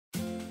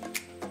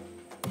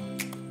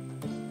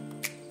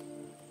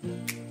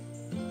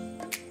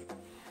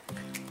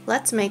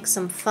Let's make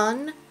some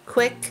fun,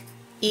 quick,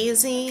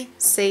 easy,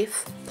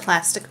 safe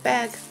plastic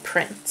bag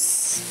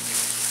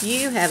prints.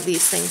 You have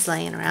these things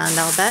laying around,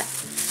 I'll bet.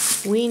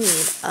 We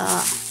need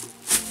a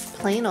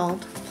plain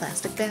old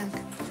plastic bag.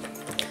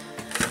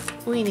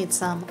 We need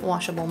some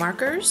washable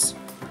markers.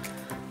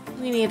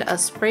 We need a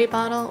spray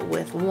bottle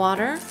with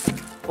water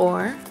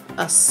or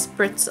a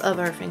spritz of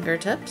our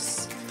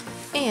fingertips,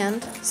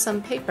 and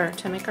some paper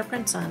to make our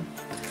prints on.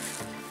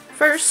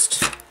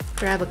 First,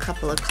 grab a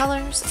couple of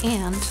colors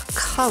and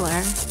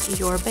color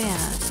your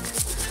bag.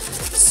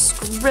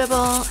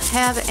 Scribble,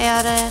 have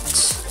at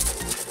it.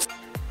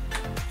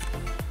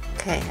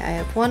 Okay, I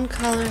have one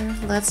color.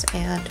 Let's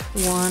add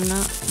one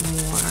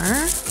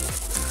more.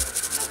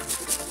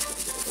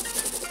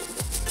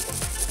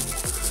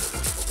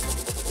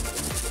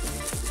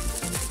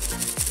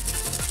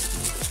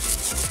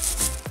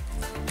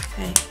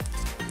 Okay,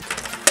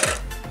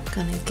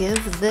 gonna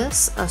give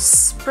this a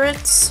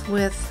spritz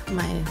with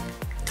my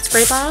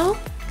spray bottle.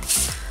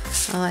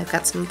 Oh, I've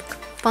got some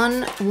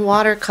fun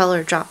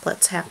watercolor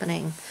droplets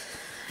happening.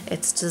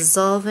 It's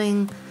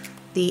dissolving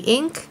the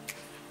ink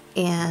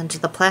and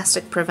the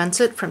plastic prevents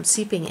it from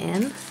seeping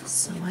in.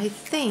 So I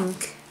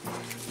think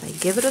if I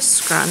give it a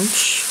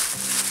scrunch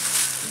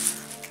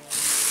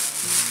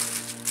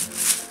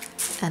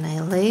and I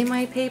lay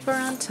my paper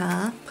on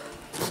top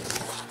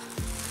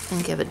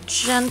and give a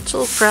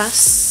gentle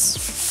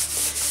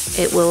press,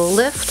 it will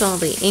lift all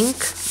the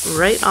ink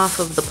right off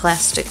of the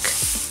plastic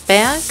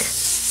bag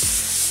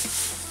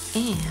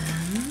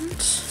and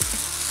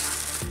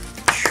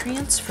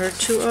transfer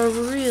to a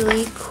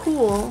really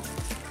cool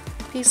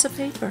piece of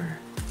paper.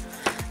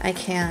 I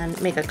can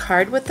make a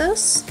card with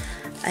this.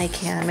 I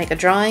can make a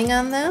drawing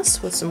on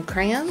this with some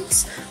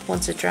crayons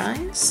once it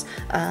dries.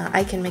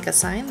 I can make a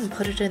sign and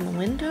put it in the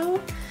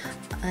window.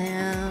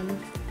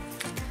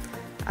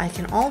 I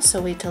can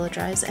also wait till it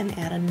dries and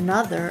add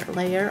another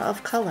layer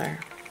of color.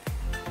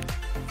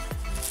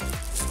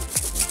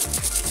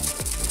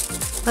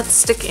 Let's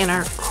stick in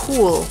our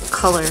cool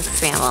color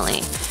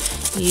family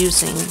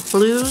using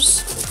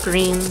blues,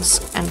 greens,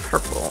 and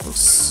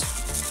purples.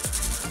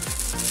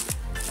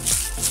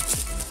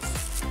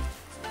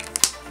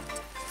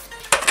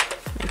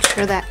 Make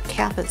sure that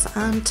cap is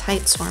on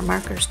tight so our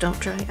markers don't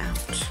dry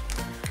out.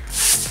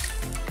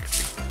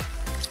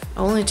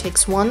 Only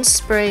takes one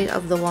spray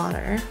of the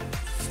water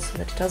so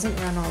that it doesn't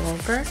run all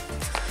over.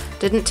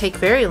 Didn't take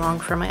very long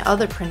for my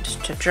other print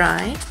to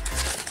dry.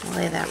 I'll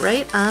lay that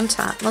right on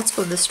top. Let's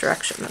go this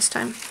direction this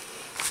time.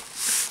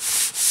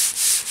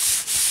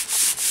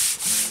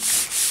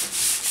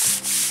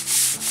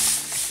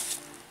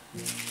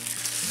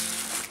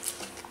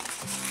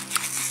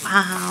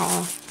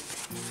 Wow,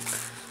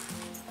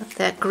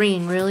 that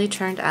green really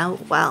turned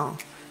out well.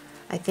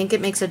 I think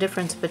it makes a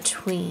difference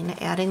between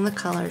adding the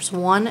colors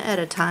one at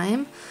a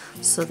time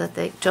so that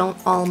they don't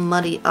all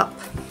muddy up.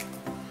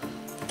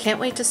 Can't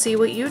wait to see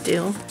what you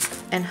do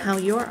and how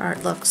your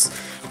art looks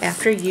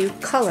after you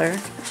color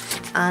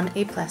on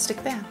a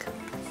plastic bag.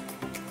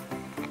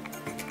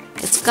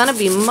 It's gonna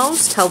be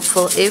most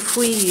helpful if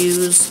we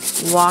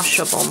use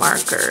washable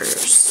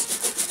markers.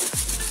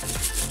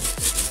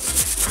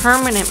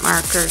 Permanent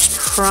markers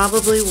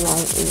probably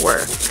won't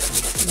work.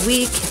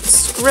 We can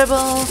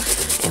scribble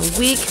and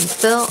we can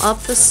fill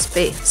up the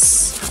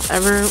space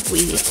however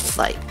we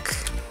like.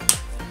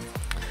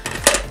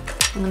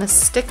 I'm gonna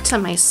stick to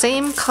my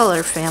same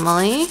color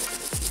family,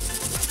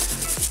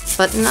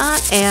 but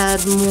not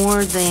add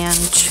more than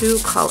 2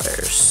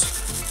 colors.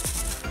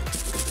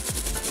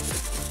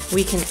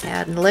 We can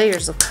add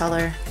layers of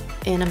color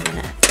in a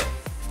minute.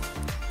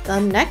 The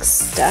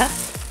next step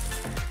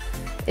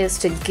is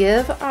to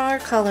give our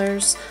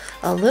colors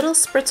a little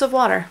spritz of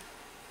water.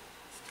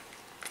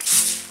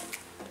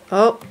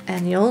 Oh,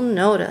 and you'll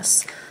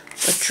notice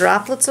the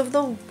droplets of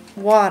the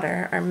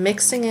water are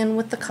mixing in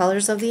with the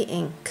colors of the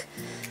ink.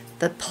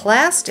 The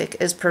plastic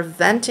is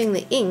preventing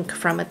the ink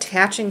from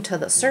attaching to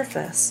the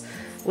surface,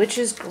 which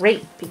is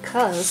great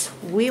because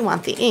we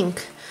want the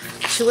ink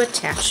to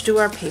attach to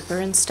our paper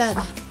instead.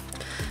 I'm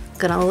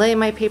gonna lay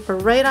my paper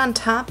right on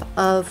top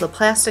of the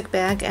plastic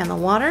bag and the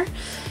water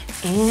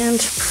and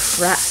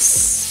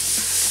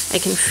press. I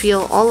can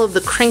feel all of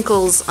the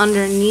crinkles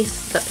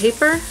underneath the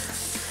paper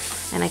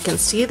and I can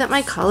see that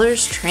my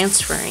color's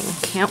transferring.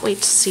 Can't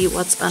wait to see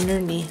what's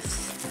underneath.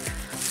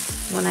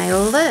 When I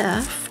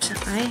lift,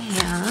 I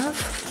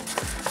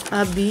have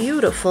a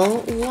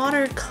beautiful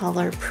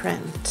watercolor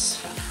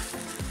print.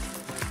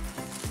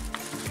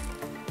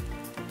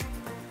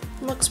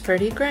 Looks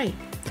pretty great.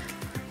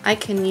 I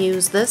can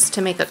use this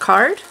to make a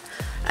card.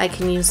 I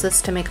can use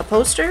this to make a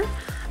poster.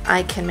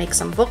 I can make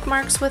some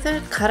bookmarks with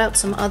it, cut out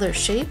some other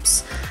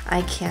shapes.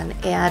 I can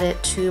add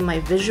it to my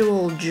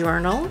visual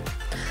journal.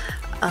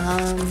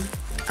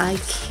 I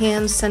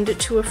can send it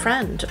to a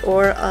friend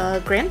or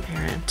a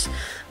grandparent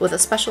with a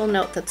special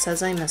note that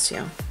says I miss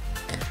you.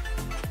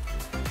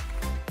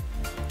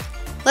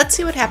 Let's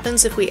see what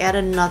happens if we add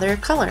another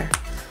color.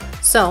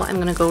 So I'm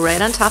going to go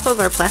right on top of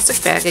our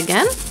plastic bag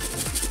again.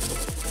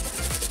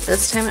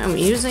 This time I'm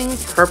using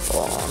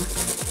purple.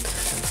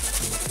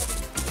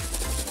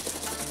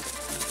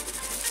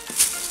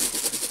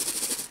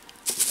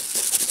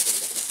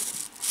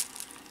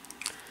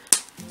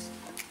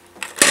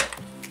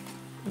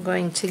 I'm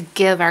going to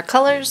give our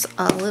colors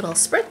a little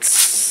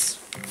spritz.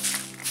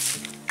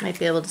 Might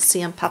be able to see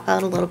them pop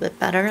out a little bit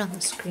better on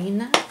the screen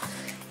now.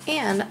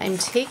 And I'm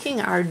taking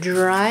our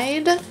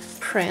dried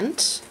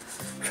print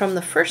from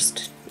the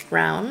first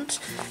round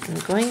and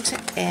I'm going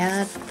to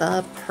add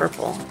the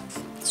purple.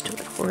 Let's do it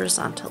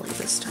horizontally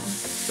this time,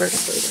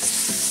 vertically this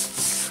time.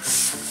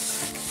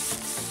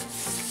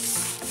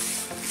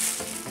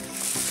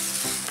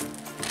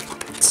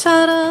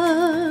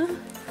 Ta-da!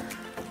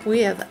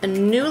 We have a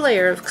new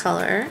layer of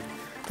color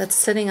that's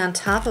sitting on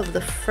top of the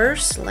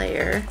first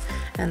layer,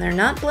 and they're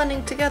not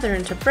blending together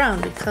into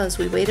brown because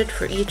we waited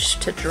for each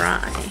to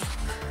dry.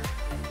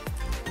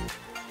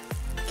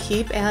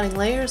 Keep adding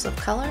layers of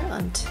color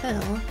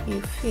until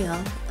you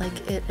feel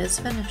like it is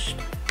finished.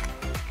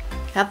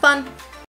 Have fun!